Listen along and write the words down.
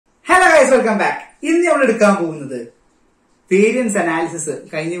Welcome back. ഇന്ന് നമ്മൾ എടുക്കാൻ പോകുന്നത് വേരിയൻസ് അനാലിസിസ്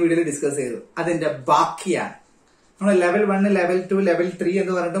കഴിഞ്ഞ വീഡിയോയിൽ ഡിസ്കസ് ചെയ്തു. അതിന്റെ ബാക്കിയാണ്. നമ്മൾ ലെവൽ 1, ലെവൽ 2, ലെവൽ 3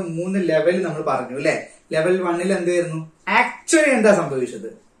 എന്ന് പറഞ്ഞിട്ട് 3 ലെവൽ നമ്മൾ പറഞ്ഞു അല്ലെ. ലെവൽ 1 എന്തായിരുന്നു? ആക്ച്വലി എന്താ സംഭവിച്ചത്?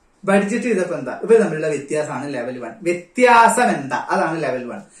 ബഡ്ജറ്റ് ചെയ്തപ്പോ എന്താ ഇവ തമ്മിലുള്ള വ്യത്യാസമാണ് ലെവൽ 1. വ്യത്യാസം എന്താ? അതാണ് ലെവൽ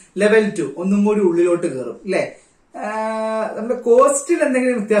 1. ലെവൽ 2 ഒന്നും കൂടി ഉള്ളിലോട്ട് കയറും അല്ലെ. നമ്മുടെ കോസ്റ്റിൽ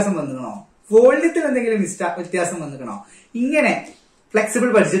എന്തെങ്കിലും വ്യത്യാസം വന്നിക്കണോ? വോള്യത്തിൽ എന്തെങ്കിലും വ്യത്യാസം വന്നിക്കണോ? ഇങ്ങനെ ഫ്ലെക്സിബിൾ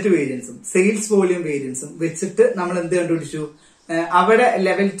ബഡ്ജറ്റ് വേരിയൻസും സെയിൽസ് വോളിയം വേരിയൻസും വെച്ചിട്ട് നമ്മൾ എന്ത് കണ്ടുപിടിച്ചു? അവിടെ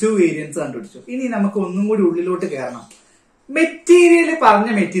ലെവൽ 2 വേരിയൻസ് കണ്ടുപിടിച്ചു. ഇനി നമുക്ക് ഒന്നും കൂടി ഉള്ളിലോട്ട് കയറണം. പറഞ്ഞ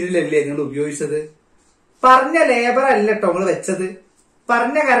മെറ്റീരിയൽ അല്ലേ നിങ്ങൾ ഉപയോഗിച്ചത്? പറഞ്ഞ ലേബർ അല്ലട്ടോ നിങ്ങൾ വെച്ചത്.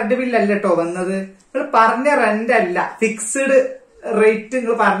 പറഞ്ഞ കറണ്ട് ബില്ല് അല്ലട്ടോ വന്നത്. നിങ്ങൾ പറഞ്ഞ റെന്റ് അല്ല, ഫിക്സ്ഡ് റേറ്റ്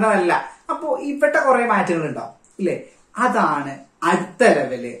നിങ്ങൾ പറഞ്ഞതല്ല. അപ്പോ ഇവിടെ കുറെ മാറ്റങ്ങൾ ഉണ്ടാവും ഇല്ലേ? അതാണ് അടുത്ത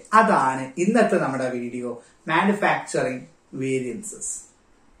ലെവല്. അതാണ് ഇന്നത്തെ നമ്മുടെ വീഡിയോ, മാനുഫാക്ചറിങ് വേരിയൻസസ്.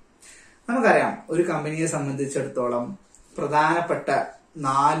 നമുക്കറിയാം, ഒരു കമ്പനിയെ സംബന്ധിച്ചിടത്തോളം പ്രധാനപ്പെട്ട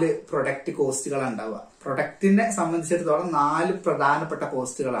 4 പ്രൊഡക്റ്റ് കോസ്റ്റുകളാണ് ഉണ്ടാവുക. പ്രൊഡക്റ്റിനെ സംബന്ധിച്ചിടത്തോളം 4 പ്രധാനപ്പെട്ട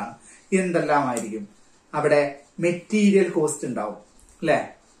കോസ്റ്റുകളാണ്. എന്തെല്ലാമായിരിക്കും? അവിടെ മെറ്റീരിയൽ കോസ്റ്റ് ഉണ്ടാവും അല്ലെ.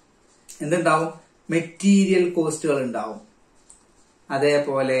 എന്തുണ്ടാവും? മെറ്റീരിയൽ കോസ്റ്റുകൾ ഉണ്ടാവും.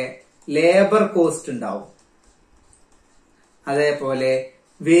 അതേപോലെ ലേബർ കോസ്റ്റ് ഉണ്ടാവും. അതേപോലെ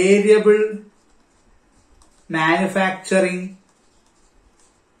വേരിയബിൾ മാനുഫാക്ചറിങ്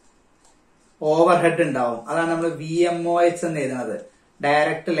ഓവർഹെഡ് ഉണ്ടാവും. അതാണ് നമ്മൾ VMOH എന്ന് എഴുതുന്നത്.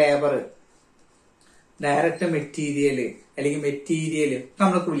 ഡയറക്റ്റ് ലേബർ, ഡയറക്റ്റ് മെറ്റീരിയല് അല്ലെങ്കിൽ മെറ്റീരിയല്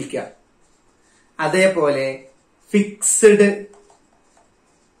നമ്മൾക്ക് വിളിക്കാം. അതേപോലെ ഫിക്സ്ഡ്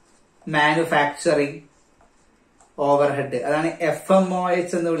മാനുഫാക്ചറിങ് ഓവർഹെഡ്, അതാണ്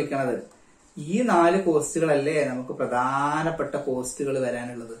FMOH എന്ന് വിളിക്കുന്നത്. ഈ 4 കോസ്റ്റുകളല്ലേ നമുക്ക് പ്രധാനപ്പെട്ട കോസ്റ്റുകൾ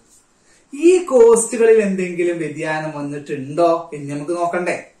വരാനുള്ളത്. ഈ കോസ്റ്റുകളിൽ എന്തെങ്കിലും വ്യതിയാനം വന്നിട്ടുണ്ടോ എന്ന് നമുക്ക്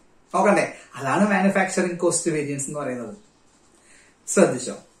നോക്കണ്ടേ? അതാണ് മാനുഫാക്ചറിങ് കോസ്റ്റ് വേരിയൻസ് എന്ന് പറയുന്നത്.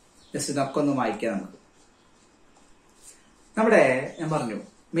 ശ്രദ്ധിച്ചോ, ജസ്റ്റ് ഇതൊക്കെ ഒന്ന് വായിക്കാം. നമ്മുടെ ഞാൻ പറഞ്ഞു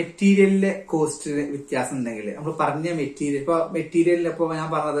മെറ്റീരിയലിലെ കോസ്റ്റിന് വ്യത്യാസം ഉണ്ടെങ്കിൽ നമ്മൾ പറഞ്ഞ മെറ്റീരിയലിൽ ഇപ്പൊ ഞാൻ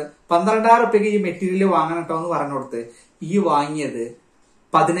പറഞ്ഞത് 12,000 റുപ്യക്ക് ഈ മെറ്റീരിയൽ വാങ്ങണം കേട്ടോ എന്ന് പറഞ്ഞു കൊടുത്ത് ഈ വാങ്ങിയത്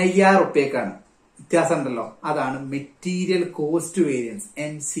 15,000 റുപ്യക്കാണ്. വ്യത്യാസം ഉണ്ടല്ലോ. അതാണ് മെറ്റീരിയൽ കോസ്റ്റ് വേരിയൻസ്,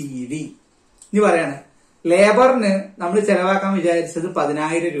 MCV. ഇനി പറയാണ്, ലേബറിന് നമ്മൾ ചെലവാക്കാൻ വിചാരിച്ചത്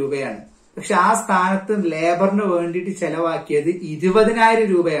 10,000 രൂപയാണ്. പക്ഷെ ആ സ്ഥാനത്ത് ലേബറിന് വേണ്ടിയിട്ട് ചെലവാക്കിയത് 20,000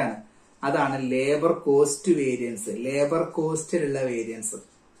 രൂപയാണ്. അതാണ് labour cost variance, labour കോസ്റ്റിലുള്ള variance.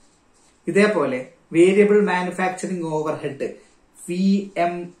 ഇതേപോലെ variable manufacturing overhead,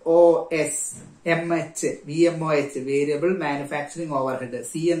 VMOH, variable manufacturing overhead.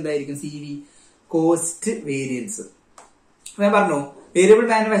 എന്തായിരിക്കും? CV, cost variance. ഞാൻ പറഞ്ഞു, വേരിയബിൾ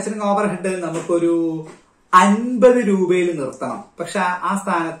മാനുഫാക്ചറിങ് ഓവർഹെഡ് നമുക്കൊരു 50 രൂപയിൽ നിർത്തണം. പക്ഷെ ആ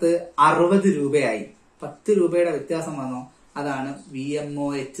സ്ഥാനത്ത് 60 രൂപയായി. 10 രൂപയുടെ വ്യത്യാസം വന്നു. അതാണ്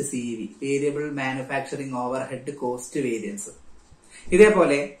VMOH, CV, variable manufacturing overhead cost variance.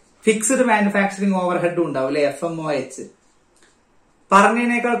 ഇതേപോലെ ഫിക്സ്ഡ് മാനുഫാക്ചറിങ് ഓവർഹെഡും ഉണ്ടാവും അല്ലെ, FMOH.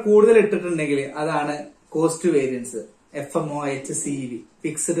 പറഞ്ഞതിനേക്കാൾ കൂടുതൽ ഇട്ടിട്ടുണ്ടെങ്കിൽ അതാണ് cost variance, FMOH, CV,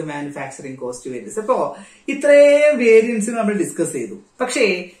 fixed manufacturing cost variance. അപ്പോ ഇത്രയും വേരിയൻസ് നമ്മൾ ഡിസ്കസ് ചെയ്തു. പക്ഷേ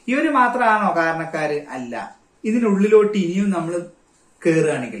ഇവര് മാത്രമാണോ കാരണക്കാര്? അല്ല. ഇതിനുള്ളിലോട്ട് ഇനിയും നമ്മൾ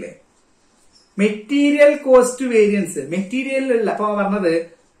കയറുകയാണെങ്കിൽ മെറ്റീരിയൽ കോസ്റ്റ് വേരിയൻസ്, മെറ്റീരിയലിലുള്ള അപ്പൊ പറഞ്ഞത്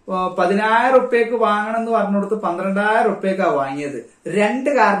 10,000 റുപ്യക്ക് വാങ്ങണം എന്ന് പറഞ്ഞുകൊടുത്ത് 12,000 റുപ്യക്കാണ് വാങ്ങിയത്.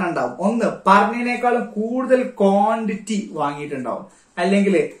 2 കാരണം ഉണ്ടാവും. ഒന്ന്, പറഞ്ഞതിനേക്കാളും കൂടുതൽ ക്വാണ്ടിറ്റി വാങ്ങിയിട്ടുണ്ടാവും.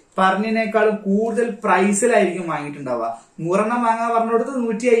 അല്ലെങ്കിൽ പറഞ്ഞതിനേക്കാളും കൂടുതൽ പ്രൈസിലായിരിക്കും വാങ്ങിയിട്ടുണ്ടാവുക. 100 വാങ്ങാൻ പറഞ്ഞുകൊടുത്ത്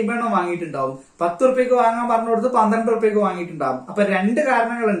 150 വാങ്ങിയിട്ടുണ്ടാവും. 10 റുപ്യക്ക് വാങ്ങാൻ പറഞ്ഞുകൊടുത്ത് 12 റുപ്യക്ക് വാങ്ങിയിട്ടുണ്ടാവും. അപ്പൊ 2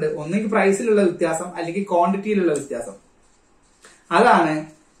 കാരണങ്ങളുണ്ട്. ഒന്നെങ്കിൽ പ്രൈസിലുള്ള വ്യത്യാസം, അല്ലെങ്കിൽ ക്വാണ്ടിറ്റിയിലുള്ള വ്യത്യാസം. അതാണ്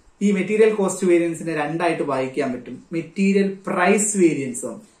ഈ മെറ്റീരിയൽ കോസ്റ്റ് വേരിയൻസിനെ 2ആയിട്ട് വായിക്കാൻ പറ്റും. Material price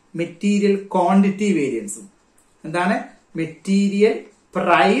വേരിയൻസും material quantity വേരിയൻസും. എന്താണ്? Material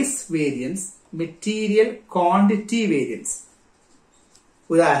price variance, material quantity variance.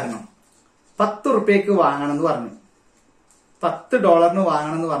 ഉദാഹരണം, 10 റുപ്യക്ക് വാങ്ങണം എന്ന് പറഞ്ഞു, $10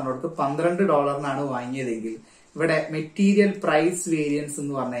 വാങ്ങണം എന്ന് പറഞ്ഞുകൊടുത്ത് $12 വാങ്ങിയതെങ്കിൽ ഇവിടെ മെറ്റീരിയൽ പ്രൈസ് വേരിയൻസ്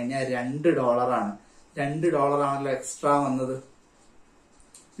എന്ന് പറഞ്ഞു കഴിഞ്ഞാൽ $2 ആണ്. $2 എക്സ്ട്രാ വന്നത്.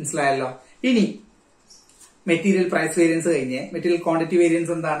 മനസ്സിലായല്ലോ? ഇനി മെറ്റീരിയൽ പ്രൈസ് വേരിയൻസ് കഴിഞ്ഞ് മെറ്റീരിയൽ ക്വാണ്ടിറ്റി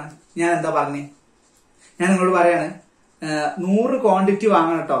വേരിയൻസ് എന്താണ്? ഞാൻ എന്താ പറഞ്ഞേ? ഞാൻ നിങ്ങളോട് പറയാണ്, 100 ക്വാണ്ടിറ്റി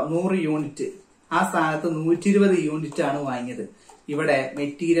വാങ്ങണം കേട്ടോ, 100 യൂണിറ്റ്. ആ സ്ഥാനത്ത് 120 യൂണിറ്റ് ആണ് വാങ്ങിയത്. ഇവിടെ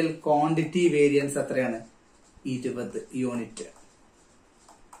മെറ്റീരിയൽ ക്വാണ്ടിറ്റി വേരിയൻസ് എത്രയാണ്? 20 യൂണിറ്റ്.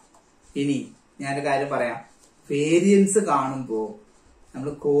 ഇനി ഞാനൊരു കാര്യം പറയാം. വേരിയൻസ് കാണുമ്പോ നമ്മൾ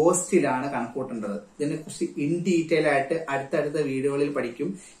കോസ്റ്റിലാണ് കണക്കൂട്ടേണ്ടത്. ഇതിനെ കുറിച്ച് ഇൻ ഡീറ്റെയിൽ ആയിട്ട് അടുത്തടുത്ത വീഡിയോകളിൽ പഠിക്കും.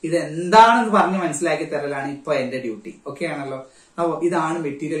 ഇത് എന്താണെന്ന് പറഞ്ഞ് മനസ്സിലാക്കി തരലാണ് ഇപ്പൊ എന്റെ ഡ്യൂട്ടി. ഓക്കെ ആണല്ലോ? അപ്പൊ ഇതാണ്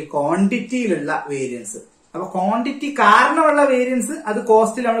മെറ്റീരിയൽ ക്വാണ്ടിറ്റിയിലുള്ള വേരിയൻസ്. അപ്പൊ ക്വാണ്ടിറ്റി കാരണമുള്ള വേരിയൻസ് അത്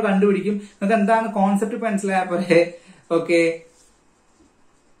കോസ്റ്റിൽ നമ്മൾ കണ്ടുപിടിക്കും. നമുക്ക് എന്താണ് കോൺസെപ്റ്റ് ഇപ്പൊ മനസ്സിലായ പോലെ. ഓക്കെ,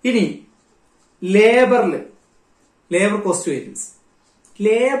 ഇനി ലേബർ കോസ്റ്റ് വേരിയൻസ്.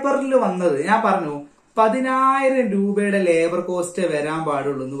 ലേബറിൽ വന്നത് ഞാൻ പറഞ്ഞു 10,000 രൂപയുടെ ലേബർ കോസ്റ്റ് വരാൻ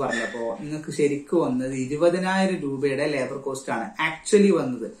പാടുള്ളൂ എന്ന് പറഞ്ഞപ്പോ നിങ്ങൾക്ക് ശരിക്കും വന്നത് 20,000 രൂപയുടെ ലേബർ കോസ്റ്റ് ആണ് ആക്ച്വലി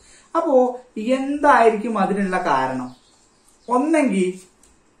വന്നത്. അപ്പോ എന്തായിരിക്കും അതിനുള്ള കാരണം? ഒന്നെങ്കിൽ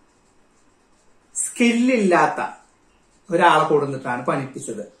സ്കില്ലില്ലാത്ത ഒരാളെ കൊടുത്തിട്ടാണ്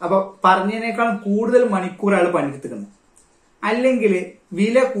പണിപ്പിച്ചത്, അപ്പൊ പറഞ്ഞതിനേക്കാളും കൂടുതൽ മണിക്കൂർ ആള് പണിയെടുത്തിരുന്നു. അല്ലെങ്കിൽ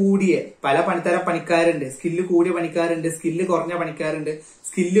വില കൂടിയ പല തരം പണിക്കാരുണ്ട്. സ്കില്ല് കൂടിയ പണിക്കാരുണ്ട്, സ്കില്ല് കുറഞ്ഞ പണിക്കാരുണ്ട്.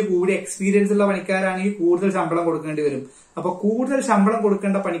 സ്കില്ല് കൂടിയ എക്സ്പീരിയൻസ് ഉള്ള പണിക്കാരാണെങ്കിൽ കൂടുതൽ ശമ്പളം കൊടുക്കേണ്ടി വരും. അപ്പൊ കൂടുതൽ ശമ്പളം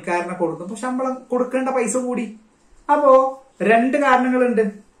കൊടുക്കേണ്ട പണിക്കാരനെ കൊടുക്കുമ്പോൾ ശമ്പളം കൊടുക്കേണ്ട പൈസ കൂടി. അപ്പോ 2 കാരണങ്ങളുണ്ട്.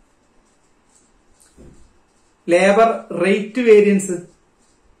 ലേബർ റേറ്റ് വേരിയൻസ്,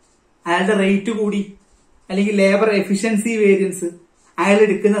 അയാളുടെ റേറ്റ് കൂടി. അല്ലെങ്കിൽ ലേബർ എഫിഷ്യൻസി വേരിയൻസ്, അയാൾ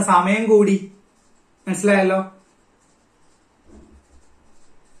എടുക്കുന്ന സമയം കൂടി. മനസ്സിലായല്ലോ?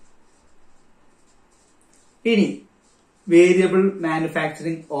 ഇനി variable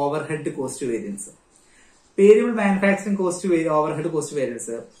manufacturing overhead cost variance. Variable manufacturing overhead cost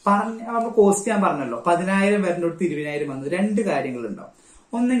variance cost ഞാൻ പറഞ്ഞല്ലോ 10,000 വരുന്നിടത്ത് 20,000 വന്നു. 2 കാര്യങ്ങളുണ്ടാവും.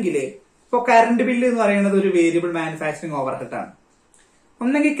 ഒന്നെങ്കിൽ ഇപ്പൊ കറണ്ട് ബില്ല് എന്ന് പറയുന്നത് ഒരു വേരിയബിൾ മാനുഫാക്ചറിംഗ് ഓവർഹെഡ് ആണ്.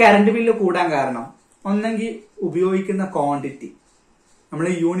 ഒന്നെങ്കിൽ കറണ്ട് ബില്ല് കൂടാൻ കാരണം ഒന്നെങ്കിൽ ഉപയോഗിക്കുന്ന ക്വാണ്ടിറ്റി. നമ്മൾ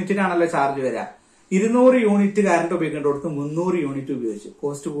യൂണിറ്റിനാണല്ലോ ചാർജ് വരിക. 200 യൂണിറ്റ് കറണ്ട് ഉപയോഗിക്കേണ്ടടുത്ത് 300 യൂണിറ്റ് ഉപയോഗിച്ചു,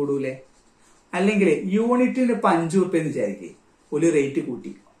 കോസ്റ്റ് കൂടൂലേ? അല്ലെങ്കിൽ യൂണിറ്റിന് ഇപ്പൊ 5 റുപ്യ എന്ന് വിചാരിക്കേ, ഒരു റേറ്റ് കൂട്ടി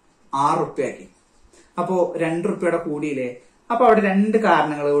 6 റുപ്യ ആക്കി. അപ്പോ 2 റുപ്യയുടെ കൂടിയില്ലേ? അപ്പൊ അവിടെ 2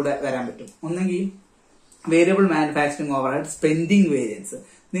 കാരണങ്ങളിലൂടെ വരാൻ പറ്റും. ഒന്നെങ്കിൽ variable manufacturing overhead spending variance.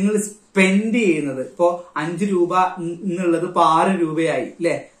 നിങ്ങൾ സ്പെൻഡ് ചെയ്യുന്നത് ഇപ്പോ 5 രൂപ എന്നുള്ളത് ഇപ്പൊ 6 രൂപയായി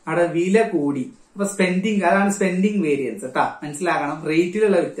അല്ലെ? അവിടെ വില കൂടി. അപ്പൊ സ്പെൻഡിങ്, അതാണ് സ്പെൻഡിങ് വേരിയൻസ് കേട്ടാ. മനസ്സിലാക്കണം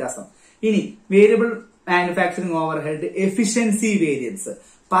റേറ്റിലുള്ള വ്യത്യാസം. ഇനി variable manufacturing overhead efficiency variance.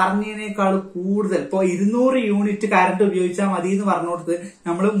 പറഞ്ഞതിനേക്കാൾ കൂടുതൽ ഇപ്പൊ 200 യൂണിറ്റ് കറണ്ട് ഉപയോഗിച്ചാൽ മതി എന്ന് പറഞ്ഞുകൊടുത്ത്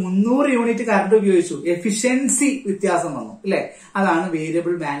നമ്മൾ 300 യൂണിറ്റ് കറണ്ട് ഉപയോഗിച്ചു. എഫിഷ്യൻസി വ്യത്യാസം വന്നു അല്ലെ? അതാണ്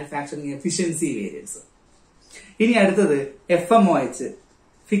വേരിയബിൾ മാനുഫാക്ചറിംഗ് എഫിഷ്യൻസി വേരിയൻസ്. ഇനി അടുത്തത് FMOH,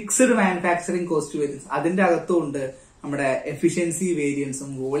 fixed manufacturing cost variance. അതിന്റെ അകത്തുണ്ട് നമ്മുടെ efficiency വേരിയൻസും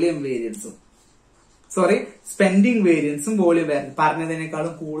volume വേരിയൻസും. Spending വേരിയൻസും volume variance.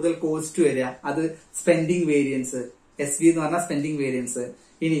 പറഞ്ഞതിനേക്കാളും കൂടുതൽ കോസ്റ്റ് വരിക, അത് സ്പെൻഡിങ് വേരിയൻസ്. SV എന്ന് പറഞ്ഞാൽ സ്പെൻഡിങ് വേരിയൻസ്.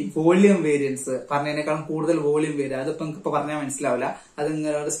 ഇനി വോളിയം വേരിയൻസ്, പറഞ്ഞതിനേക്കാളും കൂടുതൽ വോളിയം വരിക. അതിപ്പോ ഇപ്പൊ പറഞ്ഞാൽ മനസ്സിലാവില്ല. അത്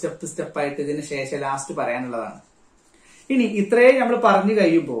ഇങ്ങനെ സ്റ്റെപ്പ് ആയിട്ട് ഇതിന് ശേഷം ലാസ്റ്റ് പറയാനുള്ളതാണ്. ഇനി ഇത്രയും നമ്മൾ പറഞ്ഞു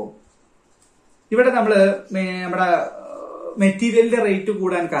കഴിയുമ്പോ ഇവിടെ നമ്മള് നമ്മുടെ മെറ്റീരിയലിന്റെ റേറ്റ്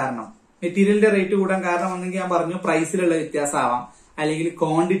കൂടാൻ കാരണം ഒന്നെങ്കിൽ ഞാൻ പറഞ്ഞു പ്രൈസിലുള്ള വ്യത്യാസമാവാം, അല്ലെങ്കിൽ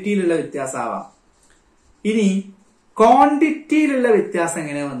ക്വാണ്ടിറ്റിയിലുള്ള വ്യത്യാസമാവാം. ഇനി ക്വാണ്ടിറ്റിയിലുള്ള വ്യത്യാസം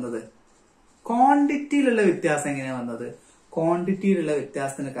എങ്ങനെയാ വന്നത്? ക്വാണ്ടിറ്റിയിലുള്ള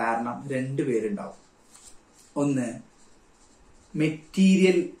വ്യത്യാസത്തിന് കാരണം 2 പേരുണ്ടാവും. ഒന്ന്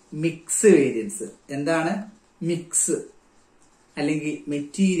മെറ്റീരിയൽ മിക്സ് വേരിയൻസ്. എന്താണ് മിക്സ്? അല്ലെങ്കിൽ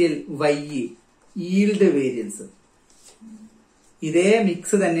മെറ്റീരിയൽ ഈൽഡ് വേരിയൻസ്. ഇതേ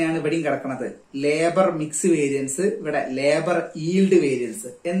മിക്സ് തന്നെയാണ് ഇവിടെയും കിടക്കുന്നത്. ലേബർ മിക്സ് വേരിയൻസ്, ഇവിടെ ലേബർ ഈൽഡ് വേരിയൻസ്.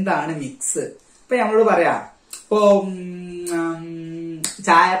 എന്താണ് മിക്സ്? ഇപ്പൊ നമ്മളോട് പറയാ, ഇപ്പോ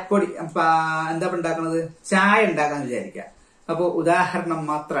ചായപ്പൊടി എന്താ ഉണ്ടാക്കുന്നത്? ചായ ഉണ്ടാക്കാന്ന് വിചാരിക്കുക. അപ്പൊ ഉദാഹരണം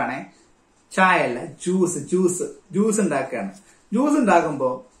മാത്രമാണ്, ചായ അല്ല, ജ്യൂസ് ഉണ്ടാക്കുകയാണ്. ജ്യൂസ് ഉണ്ടാക്കുമ്പോ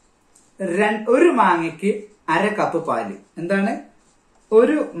 1 മാങ്ങയ്ക്ക് 1/2 കപ്പ് പാല്. എന്താണ്?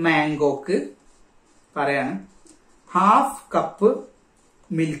 1 മാംഗോക്ക് പറയാണ് 1/2 കപ്പ്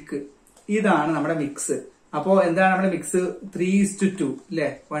മിൽക്ക്. ഇതാണ് നമ്മുടെ മിക്സ്. അപ്പോ എന്താണ് നമ്മുടെ മിക്സ്? 3:2 അല്ലെ?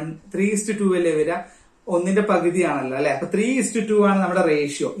 3:2 അല്ലേ വരിക? 1ന്റെ പകുതിയാണല്ലോ അല്ലെ? അപ്പൊ 3:2 ആണ് നമ്മുടെ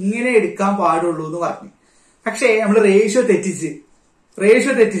റേഷ്യോ. ഇങ്ങനെ എടുക്കാൻ പാടുള്ളൂ എന്ന് പറഞ്ഞു. പക്ഷേ നമ്മൾ റേഷ്യോ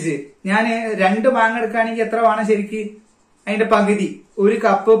തെറ്റിച്ച് ഞാൻ 2 മാങ്ങ എടുക്കുകയാണെങ്കിൽ എത്ര വേണം ശരിക്ക്? അതിന്റെ പകുതി, 1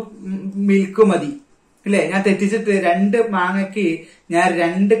 കപ്പ് മിൽക്ക് മതി അല്ലെ? ഞാൻ തെറ്റിച്ചിട്ട് 2 മാങ്ങയ്ക്ക് ഞാൻ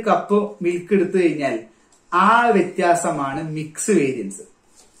 2 കപ്പ് മിൽക്ക് എടുത്തു കഴിഞ്ഞാൽ ആ വ്യത്യാസമാണ് മിക്സ് വേരിയൻസ്.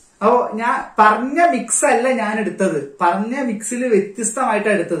 അപ്പോ ഞാൻ പറഞ്ഞ മിക്സ് അല്ല ഞാൻ എടുത്തത്, പറഞ്ഞ മിക്സിൽ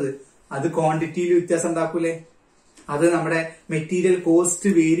വ്യത്യസ്തമായിട്ടാണ് എടുത്തത്. അത് ക്വാണ്ടിറ്റിയിൽ വ്യത്യാസം ഉണ്ടാക്കൂലേ? അത് നമ്മുടെ മെറ്റീരിയൽ കോസ്റ്റ്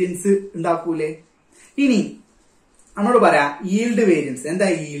വേരിയൻസ് ഉണ്ടാക്കൂലേ? ഇനി നമ്മളോട് പറയാം ഈൽഡ് വേരിയൻസ്. എന്താ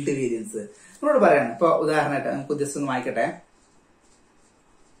ഈൽഡ് വേരിയൻസ്? നമ്മളോട് പറയാണ്, ഇപ്പൊ ഉദാഹരണമായിട്ട് നമുക്ക് ജസ്റ്റ് ഒന്ന് വായിക്കട്ടെ.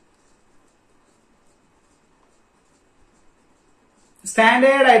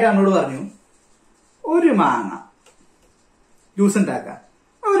 സ്റ്റാൻഡേർഡ് ആയിട്ട് നമ്മളോട് പറഞ്ഞു ഒരു മാങ്ങ ജ്യൂസ് ഉണ്ടാക്കാം,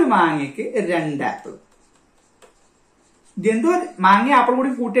 ഒരു മാങ്ങയ്ക്ക് 2 ആപ്പിൾ. എന്തോ മാങ്ങ ആപ്പിൾ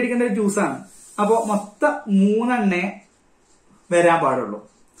കൂടി കൂട്ടിയടിക്കേണ്ട ഒരു ജ്യൂസാണ്. അപ്പൊ മൊത്തം 3 എണ്ണേ വരാൻ പാടുള്ളൂ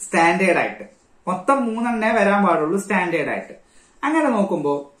സ്റ്റാൻഡേർഡ് ആയിട്ട്. മൊത്തം 3 എണ്ണേ വരാൻ പാടുള്ളൂ സ്റ്റാൻഡേർഡ് ആയിട്ട്. അങ്ങനെ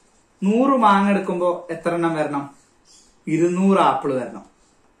നോക്കുമ്പോ 100 മാങ്ങ എടുക്കുമ്പോ എത്ര എണ്ണം വരണം? 200 ആപ്പിൾ വരണം.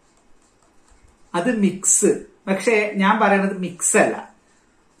 അത് മിക്സ്. പക്ഷെ ഞാൻ പറയുന്നത് മിക്സ് അല്ല.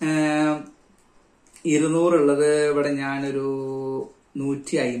 200 ഉള്ളത് ഇവിടെ ഞാനൊരു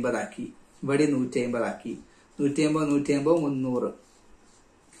 150 ആക്കി, ഇവിടെ 150 ആക്കി. 150 300.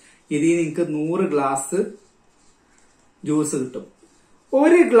 ഇതിൽ നിങ്ങൾക്ക് 100 ഗ്ലാസ് ജ്യൂസ് കിട്ടും.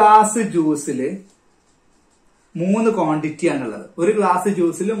 ഒരു ഗ്ലാസ് ജ്യൂസില് 3 ക്വാണ്ടിറ്റി ആണുള്ളത്. ഒരു ഗ്ലാസ്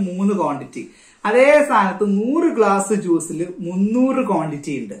ജ്യൂസിൽ 3 ക്വാണ്ടിറ്റി. അതേ സ്ഥാനത്ത് 100 ഗ്ലാസ് ജ്യൂസിൽ 300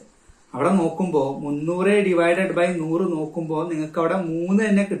 ക്വാണ്ടിറ്റി ഉണ്ട്. അവിടെ നോക്കുമ്പോ 300 ഡിവൈഡഡ് ബൈ 100 നോക്കുമ്പോ നിങ്ങൾക്ക് അവിടെ 3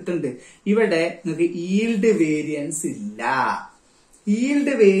 തന്നെ കിട്ടുന്നുണ്ട്. ഇവിടെ നിങ്ങൾക്ക് ഈൽഡ് വേരിയൻസ് ഇല്ല.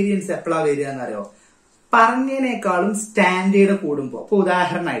 ഈൽഡ് വേരിയൻസ് എപ്പോഴാ വരിക എന്നറിയോ? പറഞ്ഞതിനേക്കാളും സ്റ്റാൻഡേർഡ് കൂടുമ്പോ. ഇപ്പൊ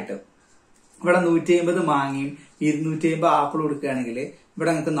ഉദാഹരണമായിട്ട് ഇവിടെ 150 മാങ്ങയും 250 ആപ്പിൾ കൊടുക്കുകയാണെങ്കിൽ ഇവിടെ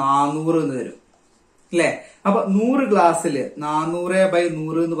നിങ്ങൾക്ക് 400 എന്ന് വരും അല്ലെ? അപ്പൊ 100 ഗ്ലാസ്സില്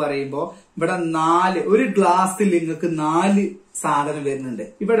 400/100 എന്ന് പറയുമ്പോ ഇവിടെ 4, ഒരു ഗ്ലാസ്സിൽ നിങ്ങൾക്ക് 4 സാധനം വരുന്നുണ്ട്.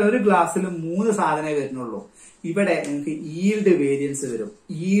 ഇവിടെ ഒരു ഗ്ലാസ്സിൽ 3 സാധനമേ വരുന്നുള്ളൂ. ഇവിടെ നിങ്ങൾക്ക് ഈൽഡ് വേരിയൻസ് വരും.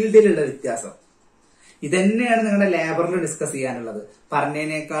 ഈൽഡിലുള്ള വ്യത്യാസം ഇതന്നെയാണ് നിങ്ങളുടെ ലേബറിൽ ഡിസ്കസ് ചെയ്യാനുള്ളത്.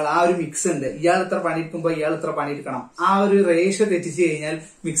 പറഞ്ഞതിനേക്കാൾ ആ ഒരു മിക്സ് ഉണ്ട്. ഇയാൾ ഇത്ര പണിയെടുക്കുമ്പോ ഇയാൾ ഇത്ര പണിയെടുക്കണം. ആ ഒരു റേഷ്യോ തെറ്റിച്ച് കഴിഞ്ഞാൽ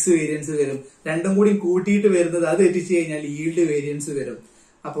മിക്സ് വേരിയൻസ് വരും. രണ്ടും കൂടി കൂട്ടിയിട്ട് വരുന്നത് അത് തെറ്റിച്ച് കഴിഞ്ഞാൽ ഈൽഡ് വേരിയൻസ് വരും.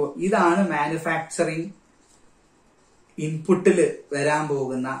 അപ്പോ ഇതാണ് മാനുഫാക്ചറിങ് ഇൻപുട്ടിൽ വരാൻ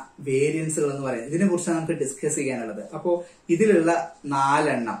പോകുന്ന വേരിയൻസുകൾ എന്ന് പറയുന്നത്. ഇതിനെ കുറിച്ച് നമുക്ക് ഡിസ്കസ് ചെയ്യാനുള്ളത്. അപ്പോ ഇതിലുള്ള 4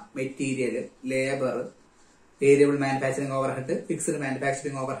 എണ്ണം material, labour, variable manufacturing overhead, fixed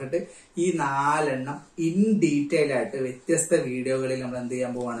manufacturing overhead, ഈ 4 എണ്ണം ഇൻ ഡീറ്റെയിൽ ആയിട്ട് വ്യത്യസ്ത വീഡിയോകളിൽ നമ്മൾ എന്ത്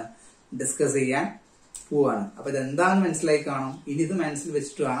ചെയ്യാൻ പോവാണ്? ഡിസ്കസ് ചെയ്യാൻ പോവാണ്. അപ്പൊ ഇതെന്താണെന്ന് മനസ്സിലായി കാണും. ഇനി ഇത് മനസ്സിൽ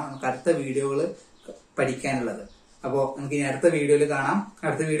വെച്ചിട്ട് വേണം നമുക്ക് അടുത്ത വീഡിയോകൾ പഠിക്കാനുള്ളത്. അപ്പോ നമുക്ക് ഇനി അടുത്ത വീഡിയോയിൽ കാണാം.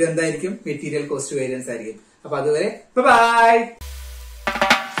 അടുത്ത വീഡിയോ എന്തായിരിക്കും? മെറ്റീരിയൽ കോസ്റ്റ് വേരിയൻസ് ആയിരിക്കും. അപ്പൊ അതുവരെ ബൈ.